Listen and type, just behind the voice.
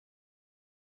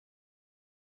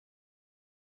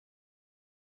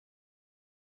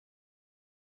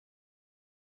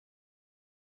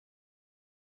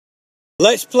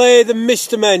Let's play the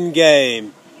Mr. Men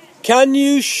game. Can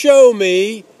you show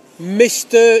me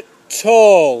Mr.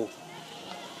 Tall?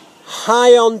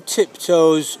 High on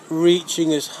tiptoes,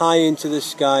 reaching as high into the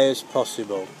sky as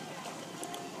possible.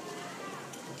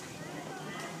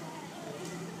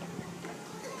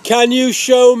 Can you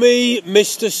show me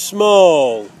Mr.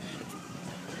 Small?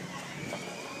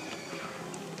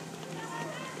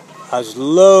 As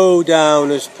low down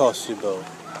as possible.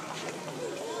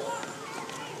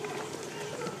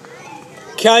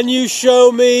 Can you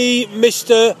show me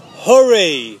Mr.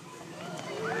 Hurry?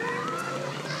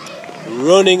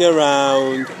 Running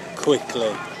around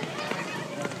quickly.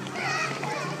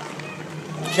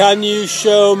 Can you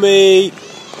show me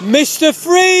Mr.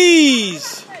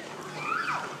 Freeze?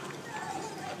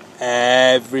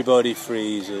 Everybody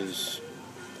freezes.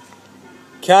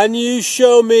 Can you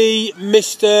show me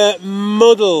Mr.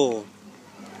 Muddle?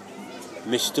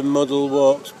 Mr. Muddle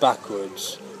walks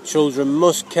backwards. Children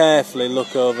must carefully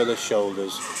look over their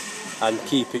shoulders and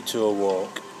keep it to a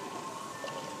walk.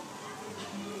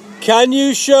 Can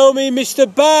you show me Mr.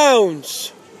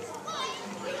 Bounce?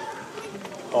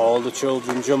 All the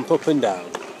children jump up and down.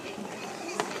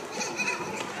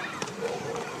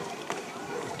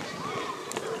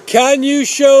 Can you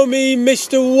show me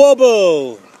Mr.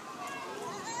 Wobble?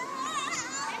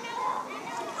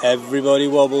 Everybody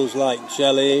wobbles like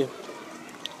jelly.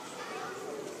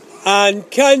 And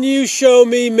can you show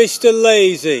me Mr.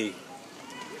 Lazy?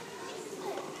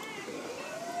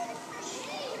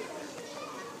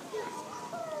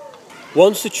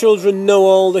 Once the children know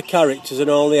all the characters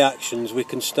and all the actions, we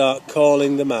can start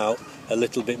calling them out a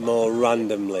little bit more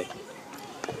randomly.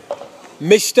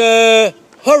 Mr.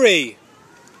 Hurry!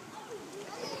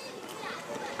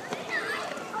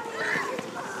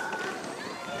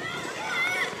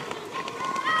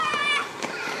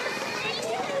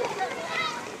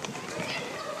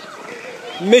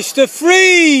 Mr.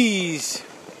 Freeze!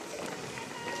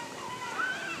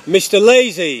 Mr.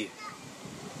 Lazy!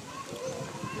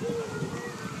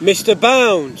 Mr.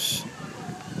 Bounce!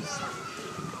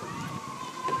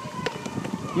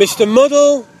 Mr.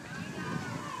 Muddle!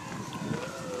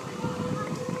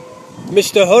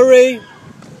 Mr. Hurry!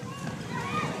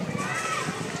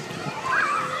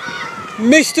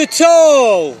 Mr.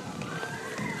 Tall!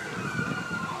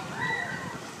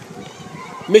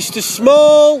 Mr.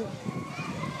 Small!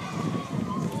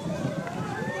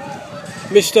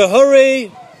 Mr. Hurry,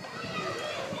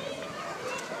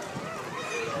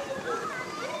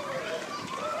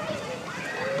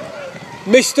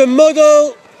 Mr.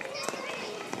 Muddle,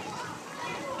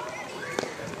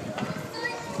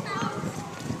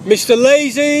 Mr.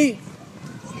 Lazy,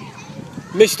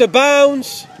 Mr.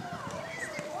 Bounce,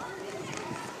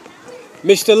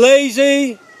 Mr.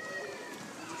 Lazy,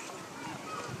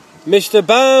 Mr.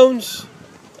 Bounce,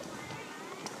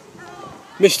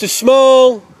 Mr.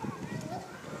 Small,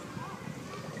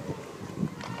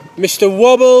 Mr.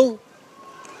 Wobble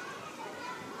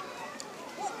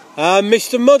and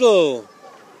Mr. Muddle.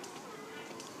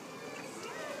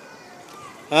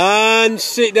 And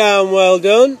sit down, well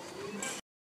done.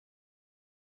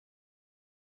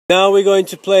 Now we're going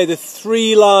to play the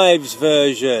 3 lives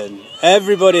version.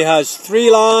 Everybody has 3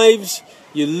 lives.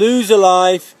 You lose a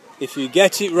life if you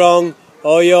get it wrong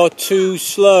or you're too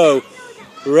slow.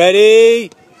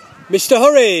 Ready? Mr.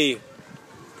 Hurry.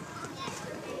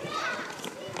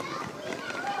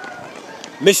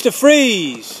 Mr.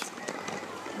 Freeze,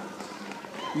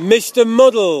 Mr.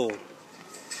 Muddle.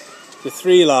 The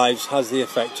 3 lives has the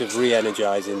effect of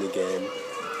re-energising the game.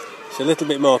 It's a little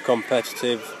bit more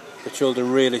competitive. The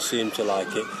children really seem to like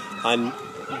it, and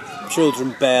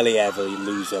children barely ever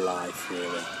lose a life,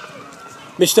 really.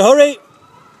 Mr. Hurry.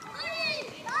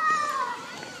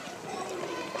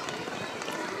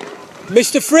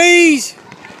 Mr. Freeze,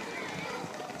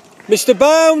 Mr.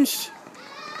 Bounce,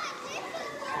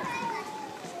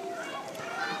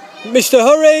 Mr.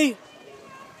 Hurry,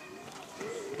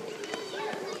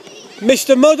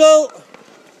 Mr. Muddle,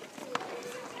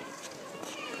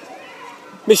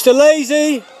 Mr.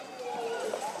 Lazy,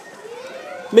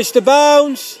 Mr.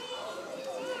 Bounce,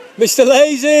 Mr.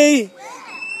 Lazy,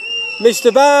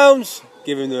 Mr. Bounce.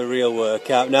 Give him the real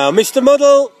workout now. Mr.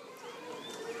 Muddle,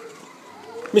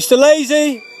 Mr.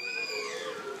 Lazy,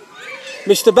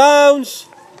 Mr. Bounce,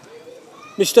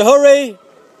 Mr. Hurry.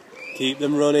 Keep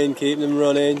them running, keep them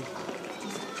running.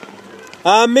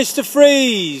 And Mr.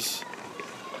 Freeze.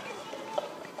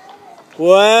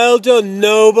 Well done,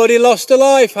 nobody lost a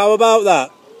life. How about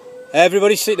that?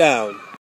 Everybody sit down.